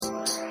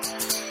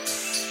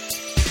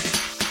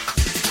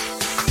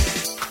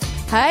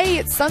Hey,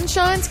 it's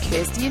Sunshine's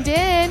Kirsty and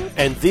Dan.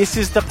 And this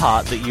is the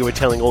part that you were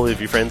telling all of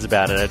your friends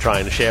about and are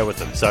trying to share with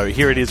them. So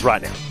here it is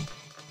right now.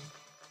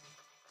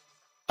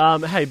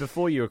 Hey,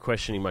 before you were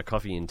questioning my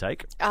coffee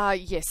intake.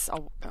 Yes, I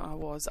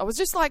was. I was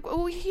just like,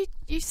 oh, you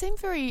seem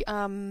very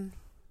Amazing.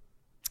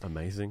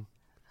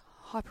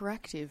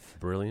 hyperactive.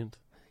 Brilliant.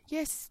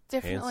 Yes,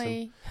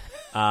 definitely.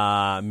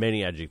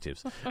 Many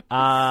adjectives.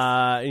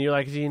 And you're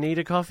like, do you need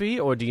a coffee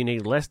or do you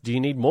need less? Do you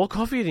need more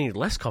coffee or do you need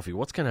less coffee?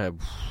 What's going to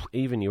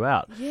even you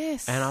out?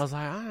 Yes. And I was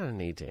like, I don't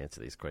need to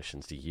answer these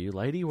questions to you,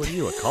 lady. What are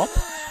you, a cop?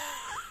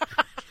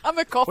 I'm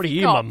a coffee What are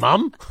you, cop. my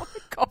mum? I'm a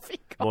coffee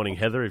cop. Morning,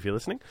 Heather, if you're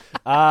listening.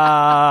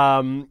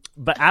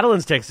 But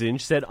Adeline's texted in.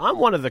 She said, I'm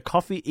one of the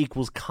coffee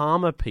equals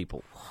karma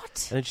people.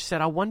 What? And she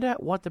said, I wonder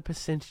what the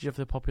percentage of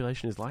the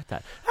population is like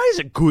that. That is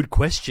a good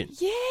question.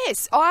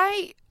 Yes,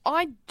 I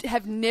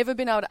have never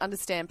been able to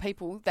understand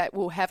people that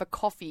will have a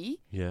coffee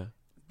Yeah.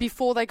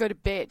 before they go to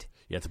bed.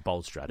 Yeah, it's a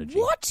bold strategy.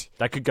 What?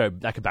 That could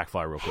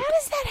backfire real quick. How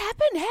does that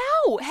happen?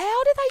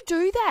 How do they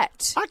do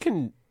that?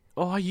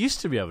 I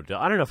used to be able to.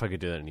 I don't know if I could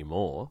do that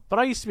anymore, but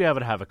I used to be able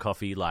to have a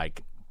coffee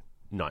like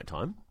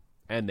nighttime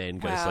and then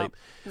go to sleep.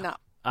 No.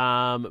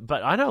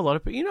 But I know a lot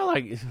of people,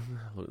 like,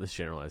 look, let's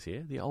generalize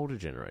here. The older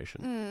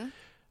generation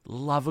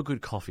love a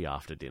good coffee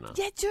after dinner.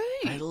 Yeah, do.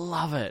 They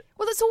love it.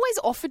 Well, it's always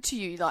offered to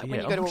you, like when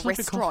Yeah. you go to Would a you like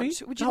a restaurant.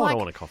 coffee? Would you No, I like? don't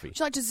want a coffee. Would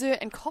you like dessert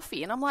and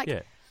coffee? And I'm like, Yeah.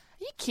 are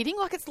you kidding?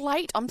 Like it's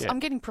late. I'm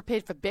getting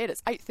prepared for bed.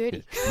 It's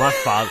 8:30. My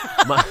father,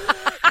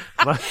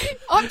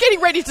 I'm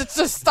getting ready to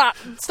just start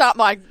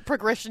my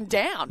progression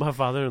down. my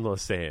father-in-law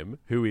Sam,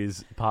 who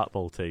is part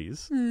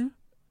Maltese,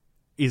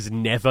 is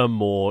never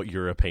more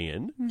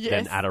European Yes.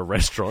 than at a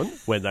restaurant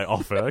when they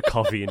offer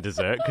coffee and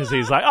dessert because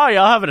he's like, oh,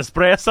 yeah, I'll have an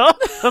espresso.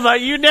 I'm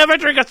like, you never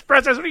drink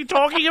espressos. What are you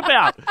talking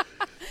about?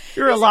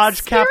 You're a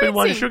large cap and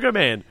one experiencing. sugar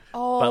man.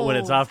 But when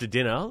it's Oh. after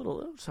dinner,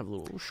 just have a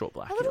little short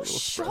black. A little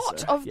espresso.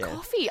 shot of Yeah.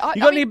 coffee. You got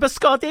any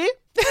biscotti?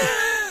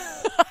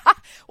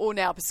 Or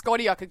now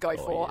biscotti I could go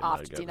for Yeah, no,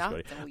 after go dinner.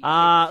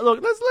 biscotti.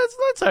 Look,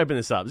 let's open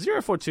this up.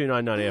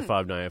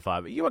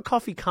 0429985985. Are you a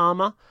coffee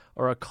karma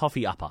or a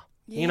coffee upper?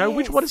 You know,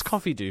 what does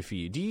coffee do for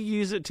you? Do you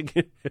use it to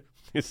get...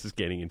 This is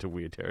getting into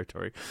weird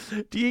territory.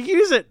 Do you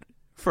use it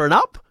for an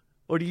up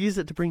or do you use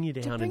it to bring you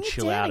down Bring and you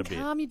chill down out a and bit?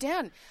 calm you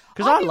down.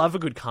 Because I love a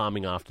good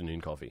calming afternoon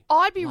coffee.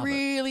 I'd be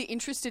really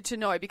interested to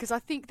know because I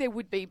think there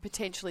would be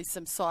potentially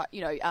some social,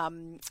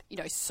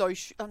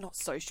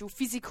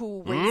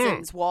 physical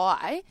reasons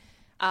why.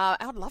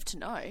 I'd love to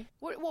know.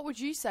 What would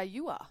you say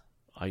you are?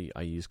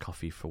 I use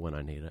coffee for when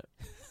I need it.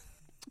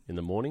 In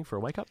the morning for a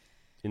wake up,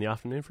 in the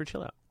afternoon for a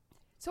chill out.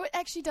 So it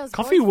actually does.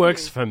 Coffee both for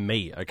works you. for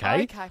me,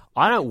 okay? Okay.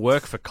 I don't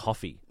work for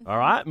coffee, all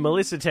right?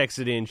 Melissa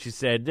texted in. She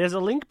said, there's a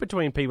link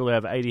between people who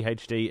have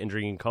ADHD and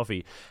drinking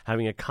coffee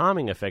having a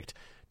calming effect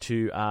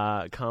to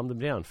calm them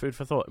down. Food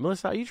for thought.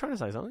 Melissa, are you trying to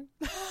say something?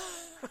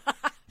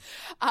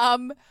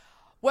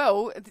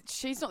 Well,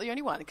 she's not the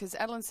only one because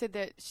Adeline said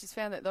that she's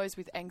found that those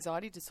with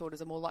anxiety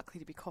disorders are more likely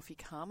to be coffee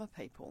calmer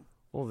people.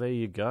 Well, there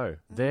you go.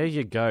 There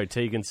you go.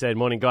 Tegan said,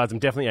 morning, guys. I'm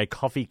definitely a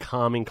coffee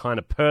calming kind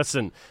of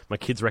person. My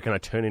kids reckon I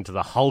turn into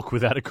the Hulk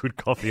without a good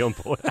coffee on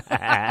board.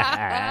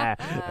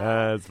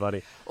 That's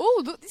funny.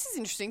 Oh, look, this is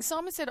interesting.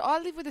 Simon said, I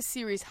live with a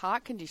serious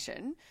heart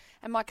condition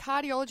and my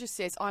cardiologist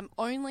says I'm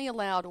only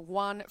allowed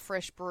one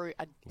fresh brew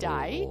a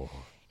day. Oh.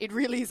 It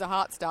really is a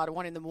heart starter,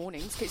 one in the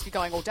mornings. Keeps me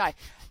going all day.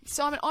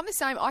 Simon, I'm the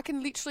same.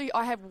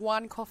 I have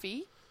one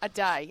coffee a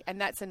day,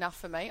 and that's enough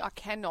for me. I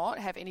cannot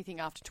have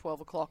anything after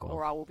 12 o'clock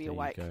or I will be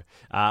awake.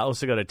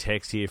 Also got a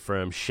text here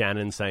from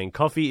Shannon saying,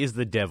 coffee is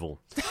the devil.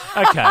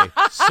 Okay,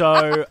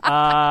 so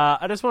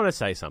I just want to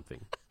say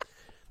something.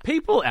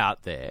 People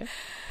out there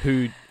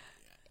who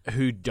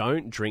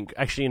don't drink...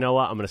 Actually, you know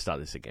what? I'm going to start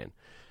this again.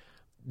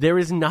 There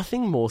is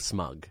nothing more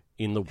smug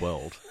in the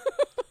world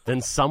than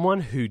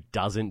someone who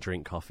doesn't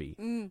drink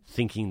coffee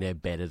thinking they're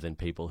better than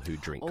people who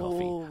drink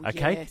coffee.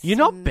 Okay? Yes. You're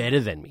not better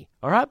than me.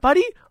 All right,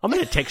 buddy? I'm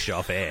going to text you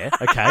off air,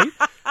 okay?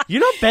 You're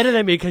not better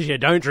than me because you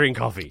don't drink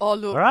coffee. Oh,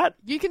 look. All right?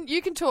 You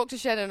can talk to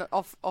Shannon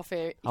off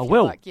air if I you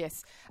will. like,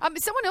 yes.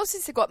 Someone else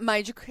has got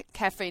major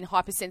caffeine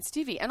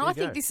hypersensitivity, and I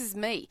think go. this is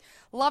me.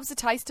 Loves the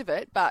taste of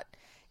it, but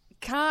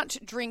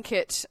can't drink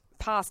it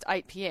past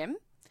 8 p.m.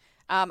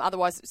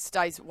 Otherwise, it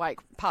stays awake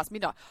past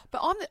midnight.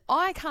 But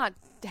I can't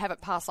have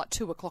it past like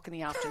 2 o'clock in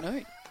the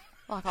afternoon.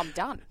 Like I'm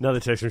done. Another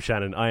text from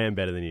Shannon. I am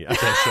better than you.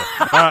 Okay, sure.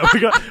 All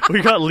right,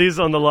 we got Liz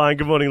on the line.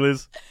 Good morning,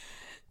 Liz.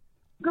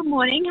 Good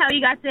morning. How are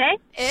you guys today?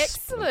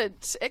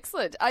 Excellent,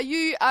 excellent. Are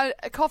you a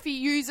coffee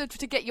user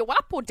to get you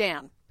up or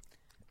down?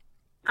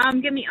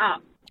 Get me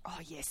up. Oh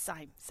yes,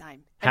 same.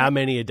 How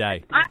many a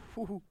day?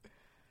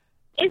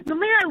 It's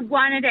normally like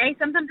one a day.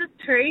 Sometimes it's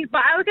two.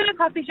 But I work in a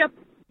coffee shop,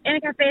 in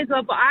a cafe as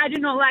well. But I do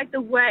not like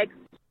the word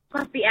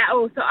coffee at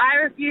all. So I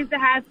refuse to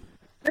have.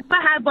 If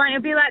I have one,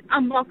 it'll be like a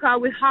mocha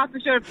with half a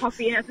shot of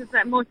coffee, and it's just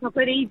like more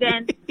chocolatey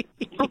than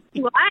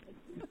coffee light.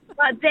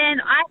 But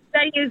then I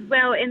study as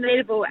well in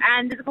Leederville,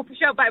 and there's a coffee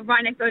shop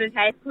right next door to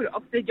Taste called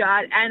Oxford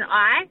Yard, and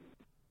I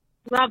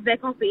love their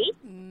coffee.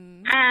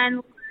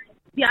 And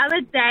the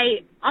other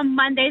day, on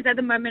Mondays at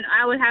the moment,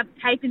 I would have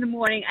tape in the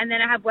morning and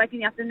then I have work in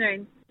the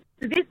afternoon.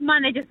 So this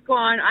Monday just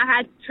gone, I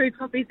had 2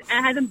 coffees and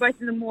I had them both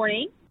in the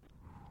morning.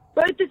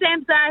 Both the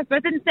same size,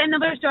 both in the same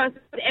number of shots,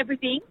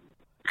 everything.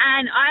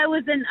 And I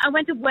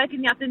went to work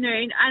in the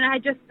afternoon and I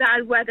had just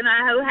started work and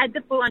I had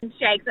the full-on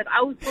shakes. Like,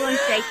 I was full-on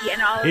shaky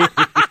and I was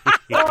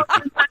oh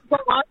my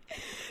God.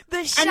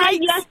 The shakes. And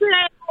then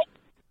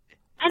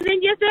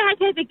yesterday I had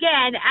tape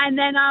again and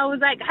then I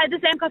was like, had the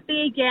same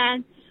coffee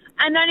again.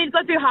 And then it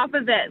got through half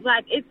of it.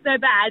 Like, it's so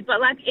bad.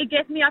 But, like, it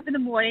gets me up in the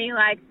morning.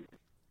 Like,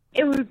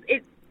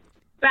 it's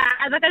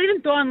bad. Like, I live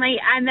in Thornley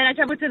and then I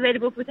travel to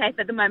Leederville for taste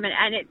at the moment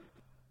and it's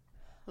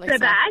Lisa, so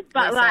bad,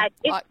 but Lisa, like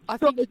it's I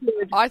don't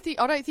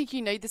think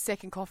you need the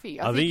second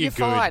coffee. I think you're you're good.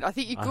 fine. I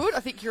think you're good. I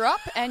think you're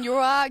up and you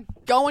are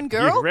going,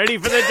 girl. You're ready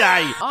for the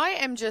day. I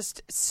am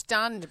just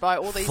stunned by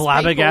all these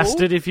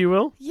Flabbergasted, people, if you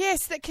will.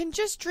 yes, that can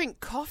just drink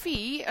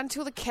coffee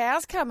until the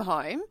cows come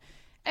home,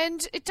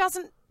 and it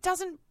doesn't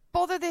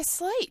bother their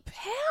sleep.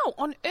 How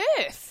on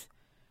earth?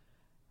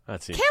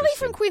 That's Kelly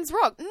interesting. from Queen's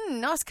Rock,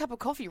 nice cup of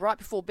coffee right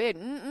before bed.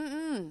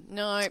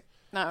 No,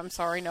 I'm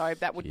sorry, no,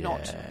 that would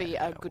not be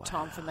a good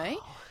time for me.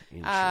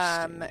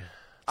 Interesting.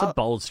 It's a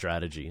bold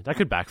strategy. That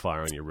could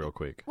backfire on you real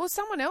quick. Well,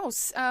 someone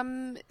else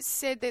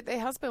said that their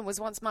husband was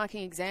once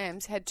marking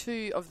exams, had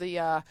 2 of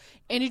the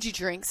energy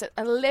drinks at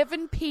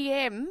 11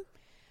 p.m,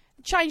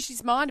 changed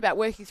his mind about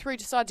working through,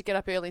 decided to get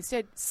up early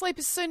instead, sleep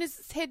as soon as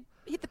his head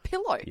hit the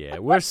pillow. Yeah,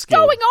 we're What's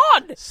skilled. going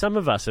on? Some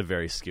of us are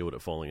very skilled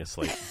at falling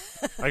asleep.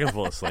 I can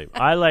fall asleep.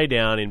 I lay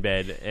down in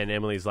bed and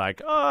Emily's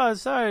like, oh,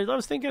 sorry, I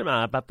was thinking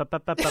about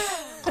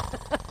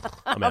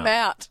I'm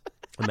out.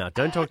 I'm out.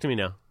 Don't talk to me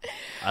now.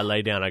 I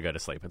lay down, I go to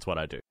sleep. That's what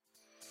I do.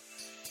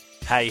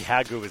 Hey,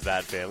 how good was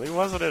that, family?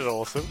 Wasn't it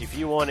awesome? If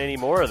you want any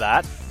more of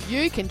that,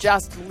 You can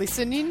just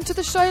listen in to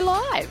the show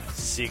live.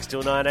 6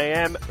 till 9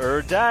 a.m.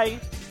 day.